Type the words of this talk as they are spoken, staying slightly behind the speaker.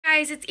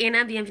guys, it's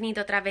Anna.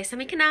 Bienvenido otra vez a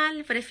mi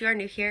canal. But if you are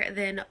new here,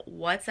 then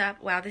what's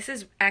up? Wow, this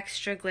is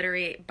extra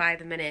glittery by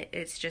the minute.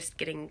 It's just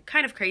getting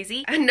kind of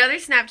crazy. Another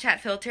Snapchat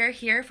filter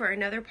here for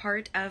another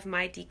part of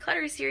my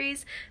declutter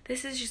series.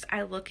 This is just,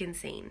 I look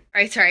insane.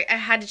 Alright, sorry, I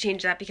had to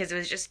change that because it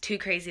was just too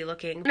crazy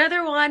looking.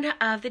 Another one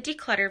of the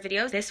declutter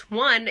videos. This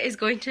one is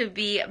going to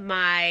be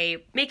my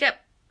makeup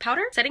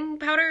powder, setting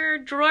powder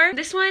drawer.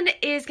 This one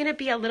is gonna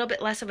be a little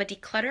bit less of a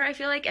declutter, I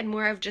feel like, and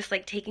more of just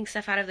like taking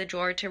stuff out of the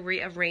drawer to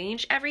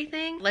rearrange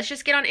everything. Let's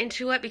just get on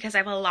into it because I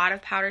have a lot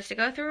of powders to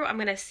go through. I'm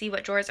gonna see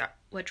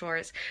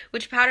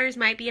which powders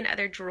might be in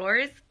other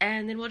drawers,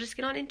 and then we'll just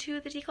get on into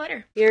the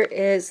declutter. Here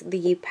is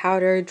the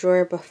powder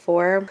drawer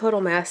before.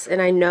 Total mess,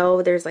 and I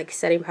know there's like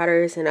setting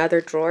powders in other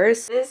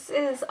drawers. This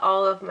is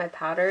all of my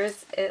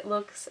powders. It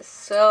looks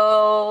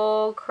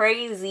so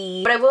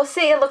crazy, but I will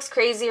say it looks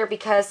crazier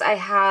because I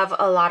have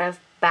a lot of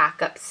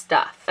backup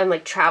stuff and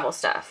like travel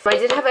stuff. I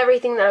did have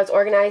everything that I was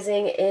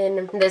organizing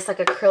in this like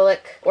acrylic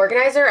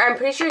organizer. I'm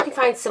pretty sure you can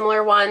find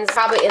similar ones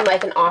probably in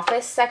like an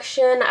office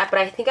section, but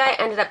I think I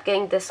ended up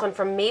getting this one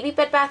from maybe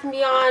Bed Bath &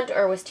 Beyond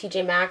or was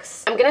TJ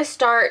Maxx. I'm gonna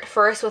start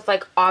first with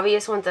like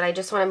obvious ones that I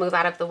just want to move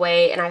out of the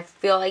way, and I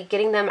feel like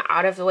getting them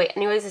out of the way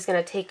anyways is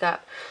gonna take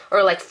up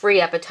or like free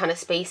up a ton of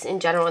space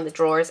in general in the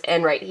drawers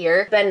and right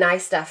here. Ben Nye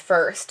stuff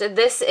first.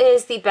 This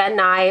is the Ben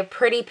Nye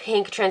Pretty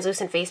Pink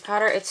Translucent Face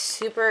Powder. It's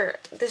super,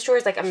 this drawer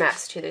is like a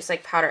mess too. There's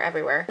like powder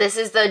everywhere. This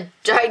is the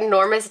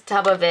ginormous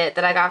tub of it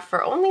that I got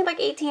for only like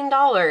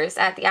 $18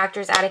 at the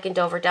Actors Attic in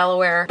Dover,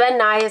 Delaware. Ben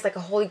Nye is like a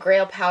holy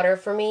grail powder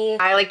for me.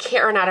 I like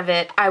can't run out of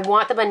it. I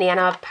want the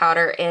banana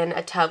powder in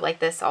a tub like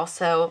this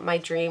also. My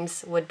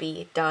dreams would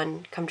be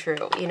done, come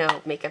true, you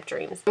know, makeup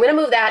dreams. I'm gonna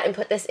move that and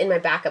put this in my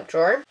backup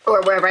drawer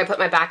or wherever I put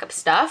my backup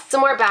stuff.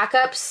 Some more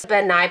backups,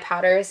 Ben Nye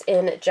powders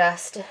in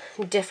just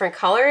different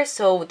colors.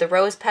 So the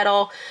rose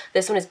petal,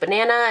 this one is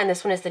banana, and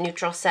this one is the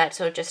neutral set,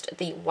 so just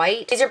the white.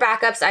 These are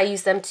backups. I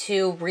use them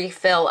to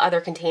refill other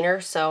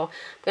containers, so I'm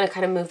gonna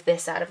kind of move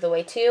this out of the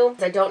way too.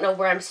 I don't know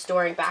where I'm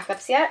storing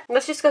backups yet.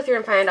 Let's just go through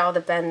and find all the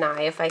Ben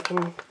Nye if I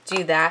can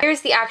do that.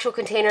 Here's the actual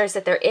containers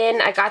that they're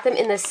in. I got them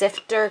in the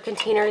sifter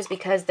containers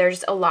because they're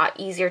just a lot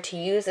easier to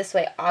use this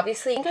way.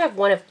 Obviously, I think I have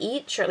one of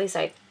each, or at least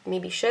I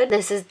maybe should.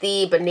 This is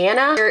the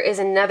banana. Here is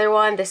another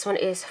one. This one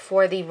is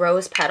for the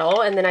rose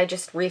petal, and then I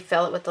just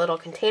refill it with the little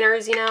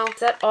containers, you know. Is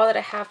that all that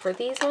I have for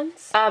these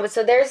ones?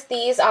 So there's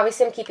these.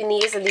 Obviously, I'm keeping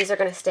these, and these are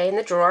gonna stay in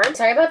the drawer.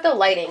 Sorry about the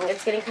lighting.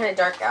 It's getting kind of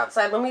dark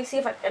outside. Let me see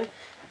if I can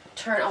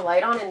turn a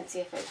light on and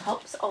see if it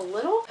helps a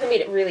little. I made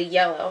it really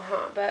yellow,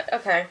 huh? But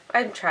okay,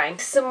 I'm trying.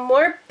 Some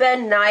more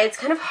Ben Nye. It's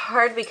kind of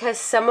hard because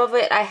some of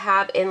it I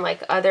have in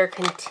like other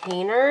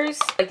containers.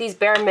 Like these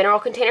Bare Mineral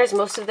containers,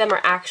 most of them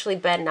are actually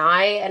Ben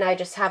Nye, and I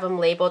just have them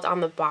labeled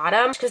on the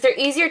bottom because they're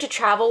easier to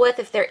travel with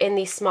if they're in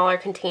these smaller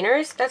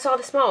containers. That's all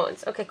the small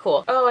ones. Okay,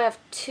 cool. Oh, I have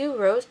 2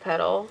 rose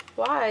petal.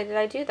 Why did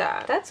I do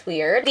that? That's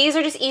weird. These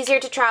are just easier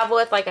to travel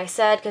with, like I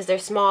said, because they're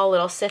small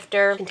little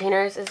sifter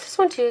containers. Is this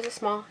one too? Is it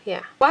small?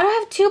 Yeah. Why do I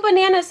have 2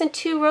 bananas and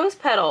 2 rose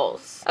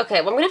petals?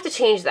 Okay, well, I'm gonna have to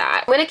change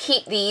that. I'm gonna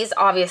keep these,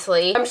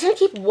 obviously. I'm just gonna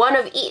keep one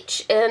of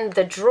each in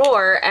the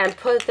drawer and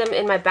put them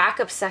in my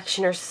backup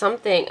section or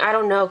something. I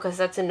don't know, because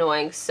that's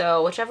annoying.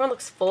 So whichever one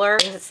looks fuller,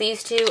 I guess it's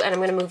these 2, and I'm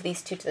gonna move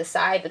these 2 to the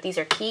side, but these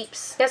are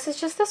keeps. I guess it's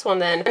just this one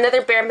then.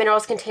 Another Bare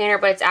Minerals container,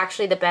 but it's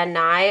actually the Ben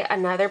Nye.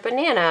 Another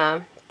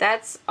banana.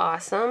 That's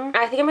awesome.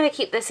 I think I'm gonna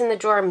keep this in the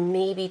drawer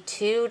maybe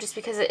 2, just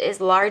because it is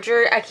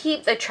larger. I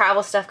keep the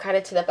travel stuff kind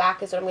of to the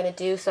back is what I'm gonna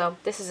do, so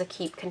this is a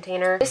keep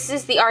container. This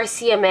is the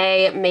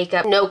RCMA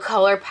Makeup No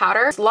Color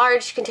Powder. It's a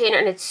large container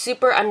and it's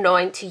super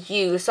annoying to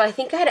use, so I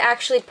think I'd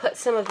actually put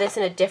some of this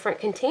in a different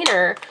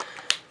container.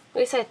 At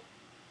least I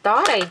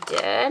thought I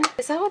did.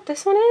 Is that what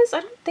this one is?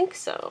 I don't think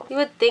so. You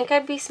would think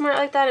I'd be smart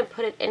like that and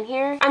put it in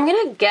here. I'm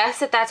gonna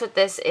guess that that's what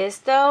this is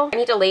though. I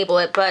need to label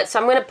it, but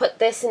so I'm gonna put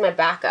this in my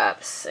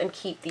backups and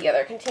keep the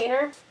other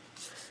container.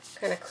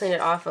 Kind of clean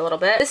it off a little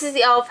bit. This is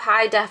the e.l.f.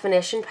 High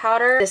Definition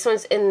Powder. This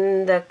one's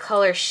in the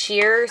color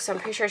Sheer, so I'm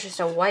pretty sure it's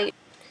just a white.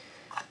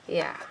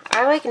 Yeah,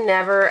 I like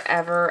never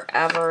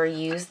ever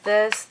use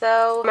this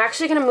though. I'm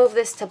actually gonna move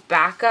this to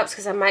backups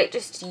because I might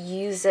just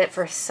use it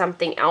for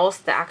something else,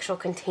 the actual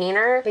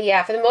container. But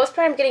yeah, for the most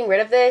part I'm getting rid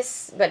of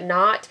this, but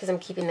not because I'm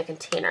keeping the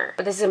container.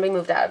 But this is gonna be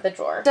moved out of the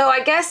drawer. So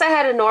I guess I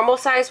had a normal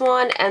size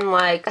one and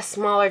like a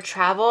smaller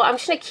travel. I'm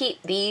just gonna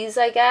keep these,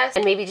 I guess,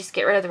 and maybe just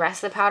get rid of the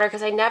rest of the powder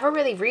because I never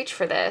really reach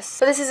for this.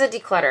 But this is a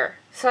declutter,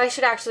 so I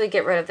should actually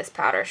get rid of this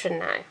powder,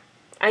 shouldn't I?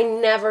 I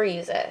never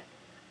use it.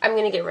 I'm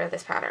gonna get rid of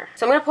this powder.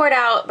 So I'm gonna pour it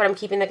out, but I'm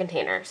keeping the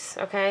containers,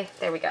 okay?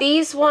 There we go.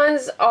 These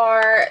ones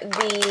are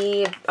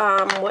the,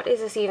 what is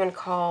this even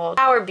called?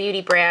 Our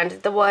Beauty brand,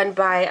 the one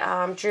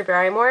by Drew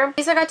Barrymore.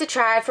 These I got to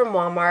try from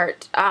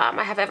Walmart.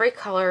 I have every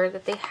color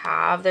that they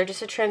have. They're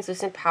just a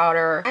translucent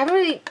powder. I haven't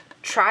really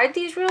tried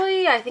these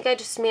really. I think I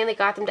just mainly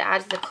got them to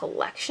add to the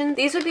collection.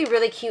 These would be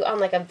really cute on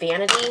like a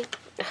vanity.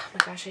 Oh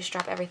my gosh, I just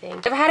dropped everything.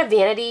 If I had a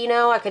vanity, you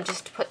know, I could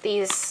just put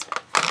these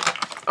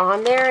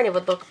on there and it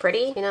would look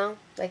pretty, you know?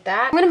 like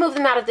that. I'm gonna move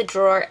them out of the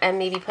drawer and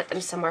maybe put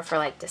them somewhere for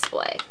like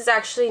display. This is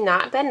actually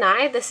not Ben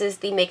Nye. This is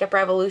the Makeup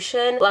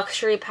Revolution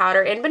Luxury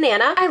Powder in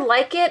Banana. I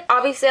like it.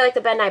 Obviously I like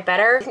the Ben Nye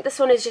better. I think this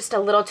one is just a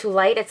little too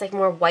light. It's like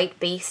more white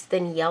based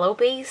than yellow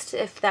based,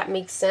 if that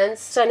makes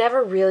sense. So I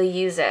never really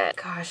use it.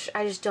 Gosh,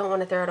 I just don't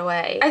want to throw it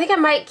away. I think I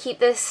might keep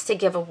this to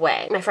give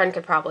away. My friend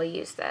could probably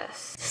use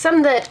this.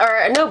 Some that are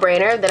a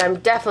no-brainer that I'm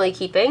definitely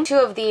keeping. 2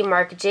 of the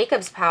Marc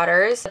Jacobs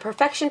powders. The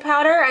Perfection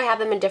powder, I have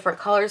them in different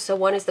colors. So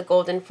one is the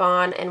Golden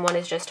Fawn and one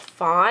is just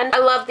Fawn. I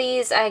love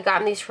these. I had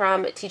gotten these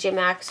from TJ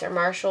Maxx or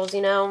Marshalls,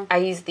 you know. I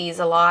use these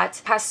a lot.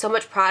 It has so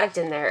much product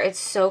in there. It's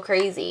so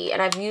crazy.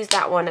 And I've used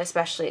that one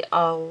especially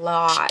a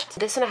lot.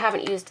 This one I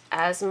haven't used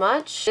as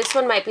much. This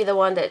one might be the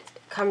one that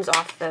comes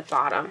off the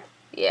bottom.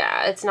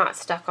 Yeah, it's not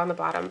stuck on the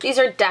bottom. These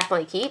are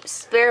definitely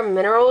keeps. Bare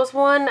Minerals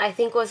one, I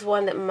think was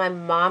one that my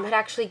mom had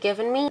actually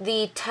given me.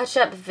 The Touch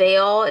Up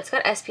Veil, it's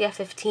got SPF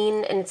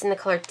 15 and it's in the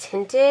color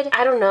Tinted.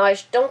 I don't know, I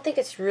just don't think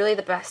it's really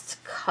the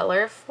best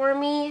color for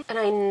me and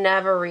I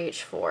never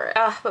reach for it.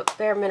 But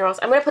Bare Minerals,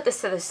 I'm gonna put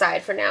this to the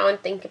side for now and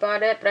think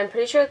about it, but I'm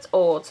pretty sure it's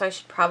old, so I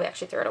should probably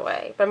actually throw it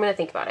away, but I'm gonna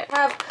think about it. I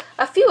have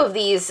a few of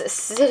these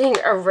sitting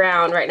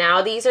around right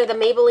now. These are the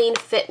Maybelline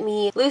Fit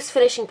Me Loose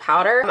Finishing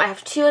Powder. I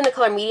have 2 in the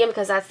color Medium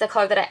because that's the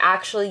color that I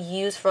actually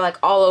use for like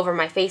all over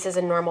my face as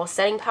a normal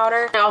setting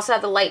powder. I also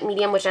have the light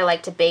medium, which I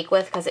like to bake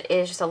with because it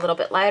is just a little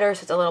bit lighter,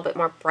 so it's a little bit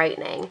more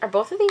brightening. Are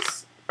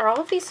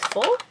all of these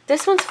full?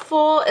 This one's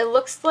full. It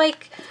looks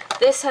like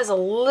this has a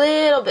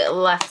little bit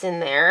left in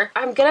there.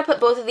 I'm gonna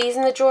put both of these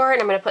in the drawer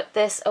and I'm gonna put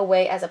this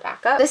away as a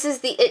backup. This is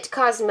the It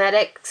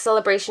Cosmetics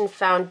Celebration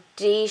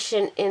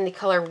Foundation in the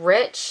color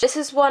Rich. This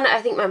is one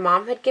I think my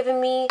mom had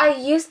given me. I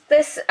used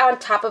this on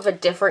top of a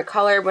different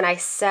color when I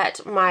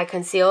set my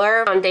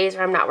concealer on days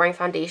where I'm not wearing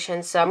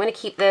foundation, so I'm gonna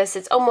keep this.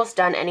 It's almost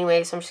done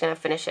anyway, so I'm just gonna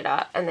finish it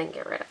up and then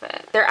get rid of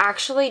it. They're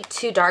actually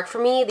too dark for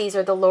me. These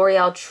are the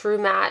L'Oreal True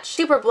Match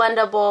Super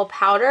Blendable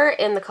Powder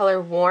in the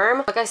color Warm.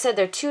 Like I said,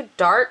 they're too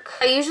dark.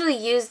 I usually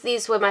use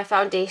these with my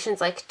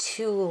foundations like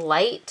too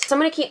light. So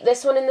I'm gonna keep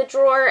this one in the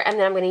drawer and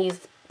then I'm gonna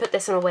put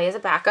this one away as a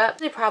backup.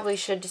 I probably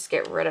should just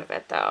get rid of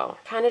it though.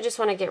 Kind of just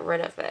want to get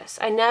rid of this.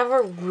 I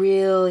never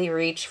really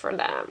reach for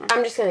them.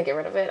 I'm just gonna get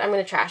rid of it. I'm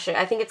gonna trash it.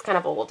 I think it's kind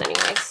of old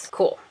anyways.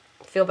 Cool.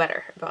 Feel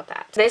better about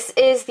that. This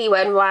is the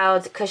Wet n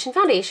Wild Cushion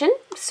Foundation.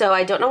 So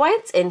I don't know why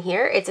it's in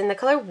here. It's in the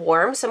color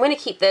Warm. So I'm going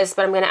to keep this,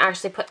 but I'm going to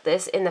actually put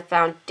this in the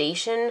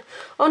foundation.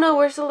 Oh no,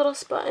 where's the little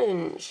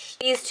sponge?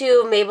 These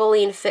 2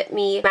 Maybelline Fit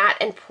Me Matte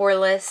and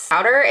Poreless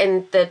Powder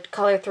in the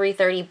color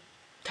 330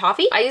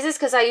 Toffee. I use this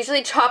because I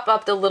usually chop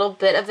up the little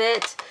bit of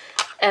it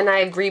and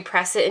I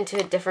repress it into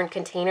a different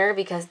container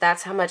because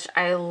that's how much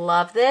I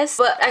love this.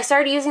 But I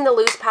started using the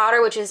loose powder,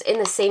 which is in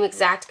the same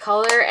exact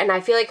color, and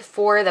I feel like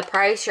for the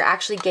price, you're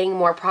actually getting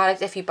more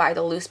product if you buy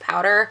the loose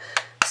powder.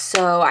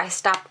 So I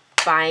stopped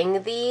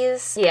buying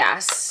these. Yeah,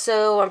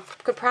 so I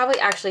could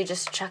probably actually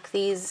just chuck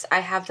these.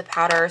 I have the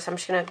powder, so I'm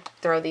just gonna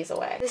throw these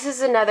away. This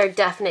is another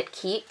definite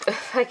keep.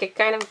 I could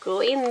kind of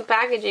clean the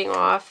packaging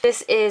off.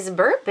 This is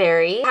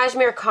Burberry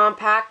Cashmere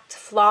Compact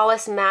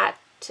Flawless Matte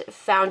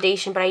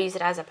foundation, but I use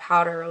it as a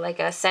powder, like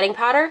a setting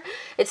powder.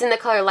 It's in the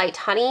color Light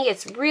Honey.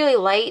 It's really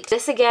light.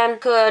 This again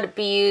could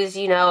be used,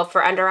 you know,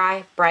 for under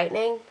eye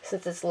brightening.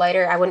 Since it's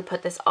lighter, I wouldn't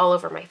put this all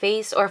over my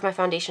face, or if my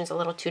foundation is a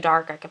little too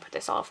dark, I could put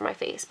this all over my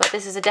face. But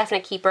this is a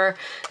definite keeper.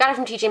 Got it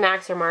from TJ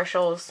Maxx or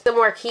Marshalls. The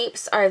more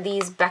keeps are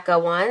these Becca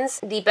ones.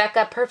 The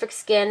Becca Perfect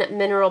Skin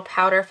Mineral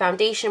Powder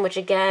Foundation, which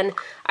again,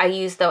 I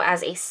use though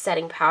as a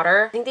setting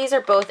powder. I think these are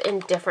both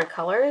in different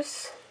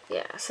colors.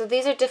 Yeah, so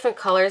these are different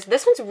colors.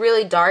 This one's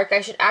really dark.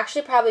 I should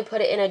actually probably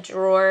put it in a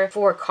drawer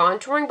for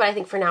contouring, but I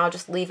think for now I'll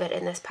just leave it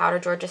in this powder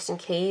drawer just in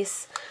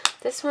case.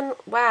 This one,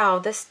 wow,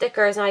 this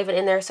sticker is not even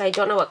in there, so I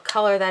don't know what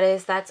color that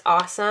is. That's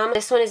awesome.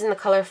 This one is in the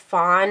color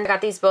Fawn. I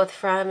got these both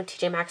from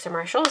TJ Maxx or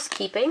Marshalls,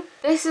 keeping.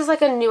 This is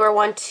like a newer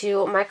one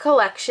to my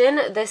collection.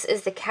 This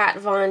is the Kat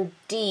Von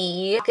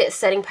D Pocket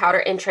Setting Powder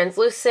in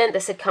Translucent.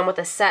 This had come with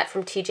a set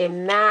from TJ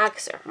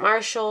Maxx or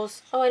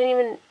Marshalls. Oh,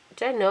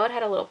 did I know it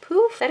had a little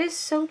poof? That is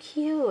so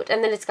cute.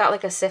 And then it's got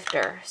like a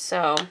sifter.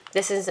 So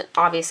this is an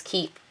obvious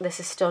keep. This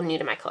is still new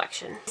to my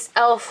collection. These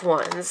e.l.f.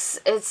 ones.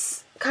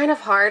 It's kind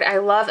of hard. I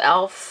love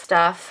e.l.f.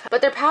 stuff.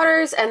 But their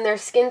powders and their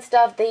skin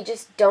stuff, they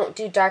just don't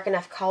do dark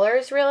enough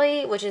colors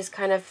really, which is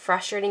kind of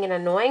frustrating and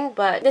annoying.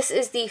 But this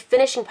is the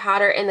finishing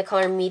powder in the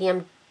color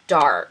Medium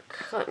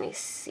Dark. Let me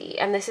see.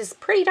 And this is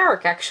pretty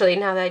dark actually,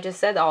 now that I just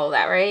said all of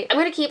that, right? I'm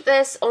gonna keep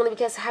this only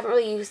because I haven't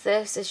really used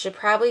this. It should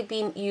probably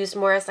be used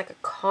more as like a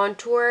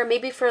contour,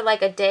 maybe for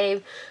like a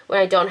day when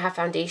I don't have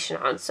foundation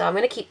on. So I'm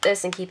gonna keep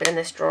this and keep it in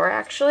this drawer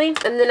actually.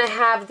 And then I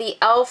have the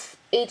e.l.f.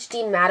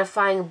 HD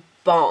Mattifying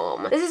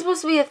Balm. This is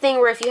supposed to be a thing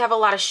where if you have a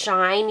lot of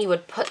shine, you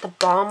would put the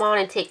balm on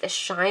and take the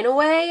shine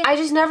away. I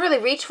just never really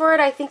reached for it.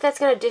 I think that's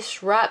going to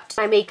disrupt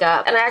my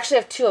makeup. And I actually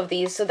have 2 of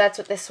these, so that's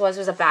what this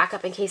was a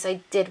backup in case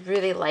I did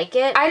really like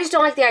it. I just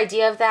don't like the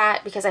idea of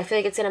that because I feel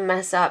like it's going to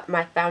mess up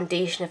my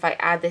foundation if I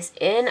add this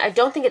in. I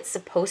don't think it's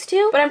supposed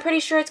to, but I'm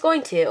pretty sure it's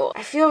going to.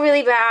 I feel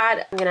really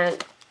bad.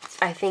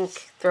 I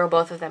think throw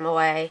both of them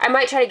away. I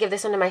might try to give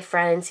this one to my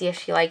friend and see if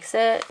she likes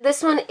it.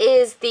 This one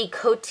is the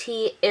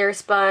Coty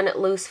Airspun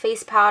Loose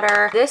Face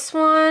Powder. This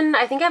one,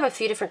 I think I have a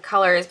few different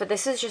colors, but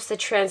this is just the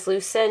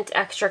translucent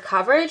extra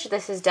coverage.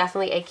 This is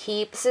definitely a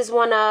keep. This is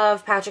one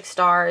of Patrick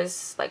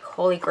Starr's like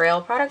holy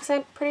grail products,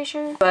 I'm pretty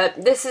sure.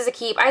 But this is a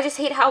keep. I just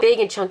hate how big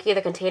and chunky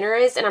the container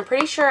is, and I'm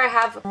pretty sure I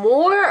have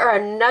more or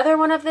another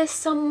one of this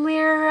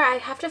somewhere. I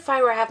have to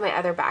find where I have my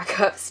other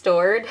backup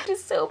stored.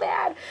 It's so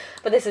bad.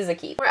 But this is a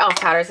keep. More e.l.f.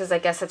 powders, because I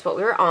guess that's what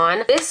we were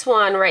on. This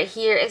one right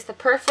here is the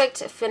Perfect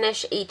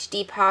Finish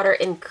HD powder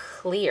in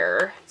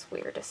clear. It's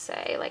weird to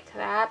say like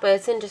that, but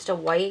it's in just a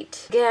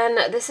white. Again,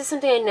 this is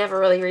something I never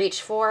really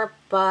reached for,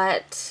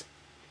 but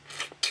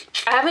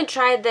I haven't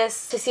tried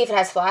this to see if it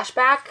has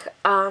flashback,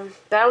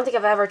 but I don't think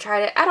I've ever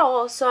tried it at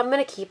all, so I'm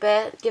gonna keep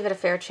it, give it a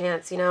fair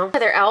chance, you know.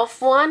 Another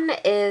e.l.f. one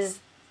is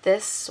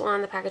this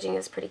one. The packaging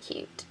is pretty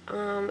cute.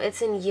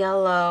 It's in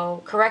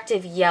yellow,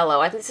 corrective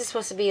yellow. I think this is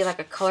supposed to be like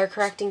a color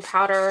correcting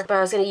powder, but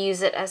I was going to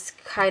use it as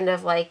kind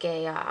of like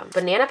a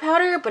banana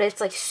powder, but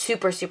it's like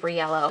super, super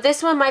yellow.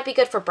 This one might be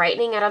good for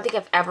brightening. I don't think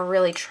I've ever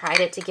really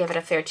tried it to give it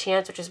a fair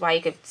chance, which is why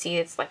you could see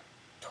it's like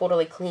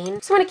totally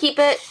clean. So I'm going to keep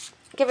it,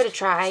 give it a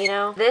try, you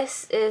know.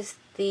 This is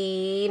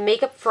the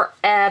Makeup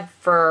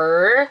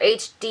Forever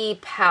HD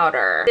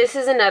powder. This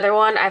is another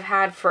one I've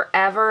had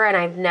forever and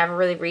I've never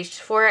really reached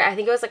for it. I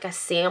think it was like a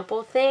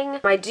sample thing.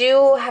 I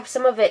do have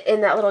some of it in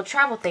that little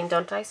travel thing,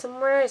 don't I,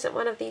 somewhere? Is it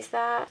one of these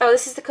that? Oh,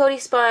 this is the Coty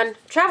Spun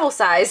travel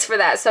size for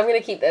that, so I'm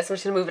gonna keep this. I'm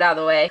just gonna move it out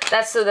of the way.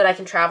 That's so that I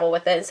can travel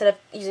with it instead of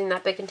using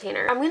that big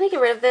container. I'm gonna get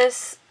rid of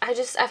this.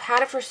 I've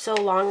had it for so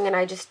long and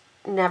I just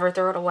never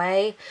throw it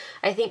away.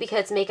 I think because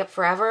it's Makeup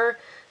Forever,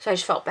 so I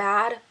just felt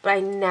bad, but I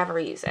never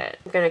use it.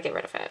 I'm gonna get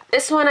rid of it.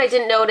 This one I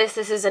didn't notice.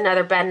 This is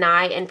another Ben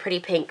Nye in Pretty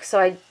Pink, so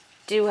I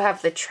do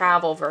have the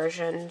travel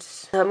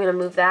versions. So I'm gonna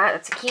move that.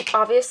 That's a keep,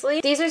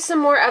 obviously. These are some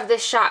more of the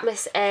Shop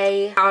Miss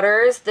A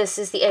powders. This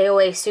is the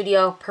AOA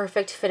Studio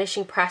Perfect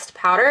Finishing Pressed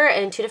Powder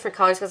in two different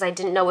colors because I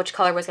didn't know which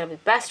color was gonna be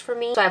best for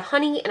me. So I have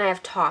honey and I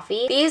have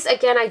toffee. These,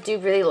 again, I do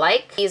really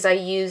like. These I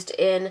used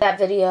in that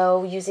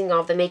video using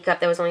all the makeup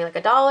that was only like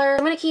 $1.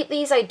 I'm gonna keep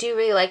these. I do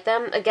really like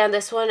them. Again,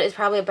 this one is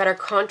probably a better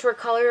contour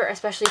color,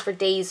 especially for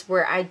days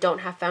where I don't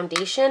have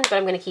foundation, but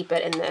I'm gonna keep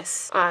it in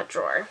this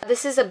drawer.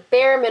 This is a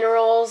Bare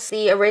Minerals,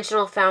 the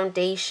original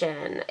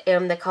foundation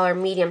in the color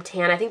medium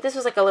tan. I think this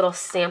was like a little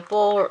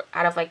sample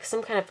out of like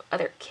some kind of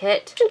other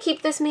kit. I should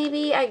keep this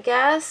maybe, I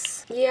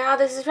guess. Yeah,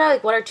 this is probably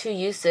like 1 or 2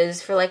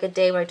 uses for like a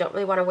day where I don't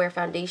really want to wear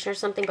foundation or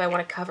something, but I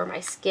want to cover my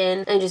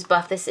skin and just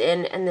buff this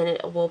in and then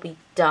it will be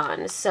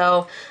done.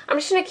 So I'm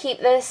just gonna keep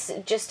this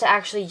just to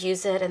actually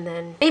use it and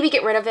then maybe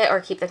get rid of it or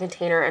keep the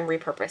container and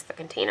repurpose the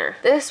container.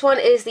 This one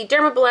is the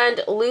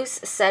Dermablend Loose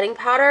Setting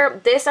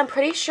Powder. This I'm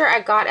pretty sure I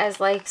got as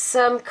like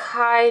some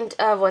kind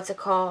of, what's it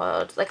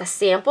called, like a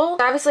sample.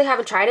 I obviously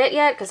haven't tried it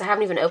yet because I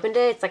haven't even opened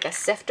it. It's like a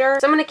sifter.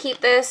 So I'm gonna keep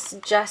this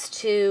just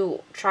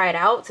to try it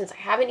out since I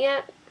haven't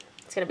yet.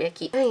 It's gonna be a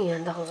keep.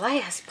 And the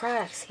last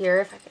products here,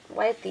 if I can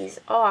wipe these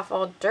off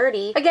all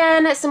dirty.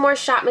 Again, some more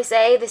Shop Miss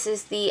A. This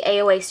is the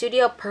AOA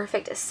Studio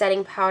Perfect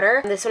Setting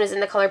Powder. This one is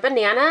in the color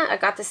Banana. I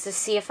got this to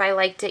see if I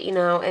liked it, you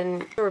know,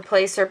 and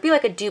replace or be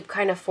like a dupe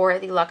kind of for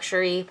the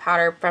luxury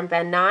powder from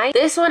Ben Nye.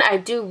 This one I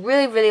do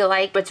really, really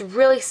like, but it's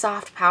really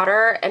soft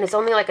powder and it's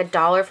only like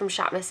 $1 from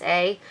Shop Miss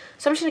A.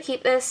 So I'm just gonna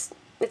keep this.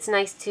 It's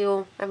nice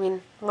too. I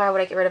mean, why would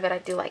I get rid of it? I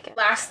do like it.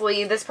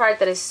 Lastly, this product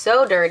that is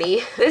so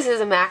dirty. This is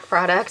a MAC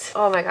product.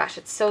 Oh my gosh,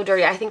 it's so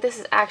dirty. I think this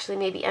is actually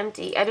maybe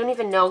empty. I don't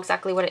even know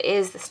exactly what it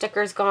is. The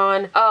sticker's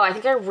gone. Oh, I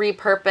think I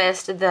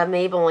repurposed the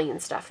Maybelline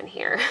stuff in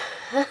here.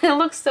 It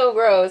looks so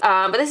gross.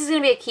 But this is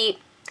gonna be a keep.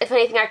 If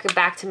anything, I could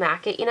back to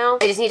MAC it, you know?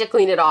 I just need to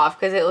clean it off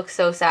because it looks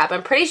so sad. But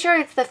I'm pretty sure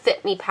it's the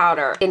Fit Me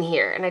powder in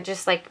here. And I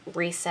just like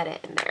reset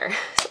it in there.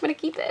 So I'm gonna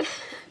keep it.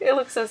 It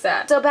looks so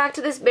sad. So back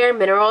to this Bare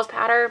Minerals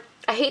powder.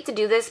 I hate to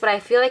do this, but I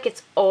feel like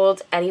it's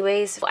old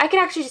anyways. I could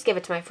actually just give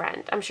it to my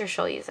friend. I'm sure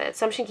she'll use it.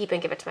 So I'm just gonna keep it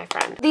and give it to my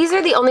friend. These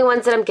are the only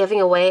ones that I'm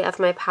giving away of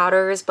my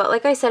powders. But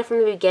like I said from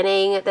the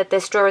beginning, that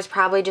this drawer is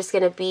probably just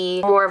gonna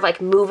be more of like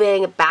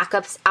moving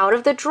backups out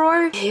of the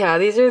drawer. Yeah,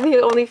 these are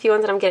the only few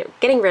ones that I'm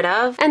getting rid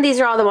of. And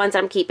these are all the ones that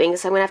I'm keeping.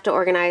 So I'm gonna have to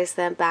organize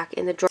them back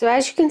in the drawer. So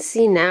as you can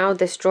see now,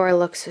 this drawer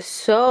looks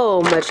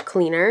so much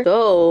cleaner.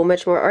 So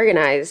much more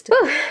organized.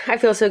 Whew, I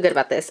feel so good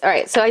about this. All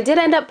right, so I did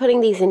end up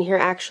putting these in here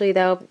actually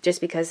though,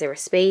 just because they were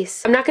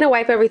space. I'm not going to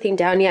wipe everything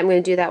down yet. I'm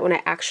going to do that when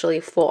I actually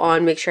full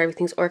on make sure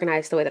everything's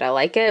organized the way that I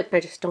like it.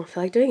 I just don't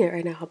feel like doing it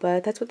right now,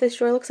 but that's what this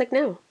drawer looks like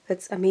now.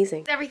 That's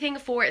amazing. That's everything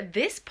for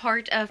this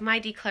part of my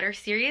declutter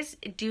series,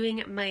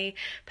 doing my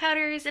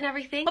powders and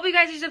everything. Hope you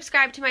guys are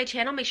subscribed to my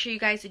channel. Make sure you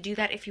guys do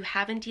that if you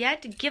haven't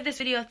yet. Give this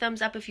video a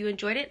thumbs up if you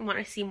enjoyed it and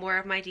want to see more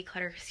of my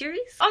declutter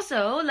series.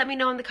 Also, let me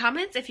know in the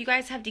comments if you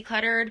guys have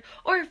decluttered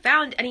or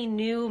found any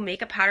new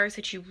makeup powders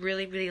that you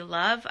really, really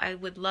love. I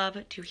would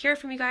love to hear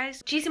from you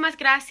guys. Muchísimas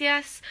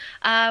gracias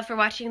for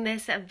watching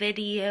this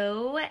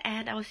video,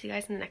 and I will see you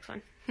guys in the next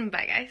one.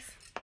 Bye, guys.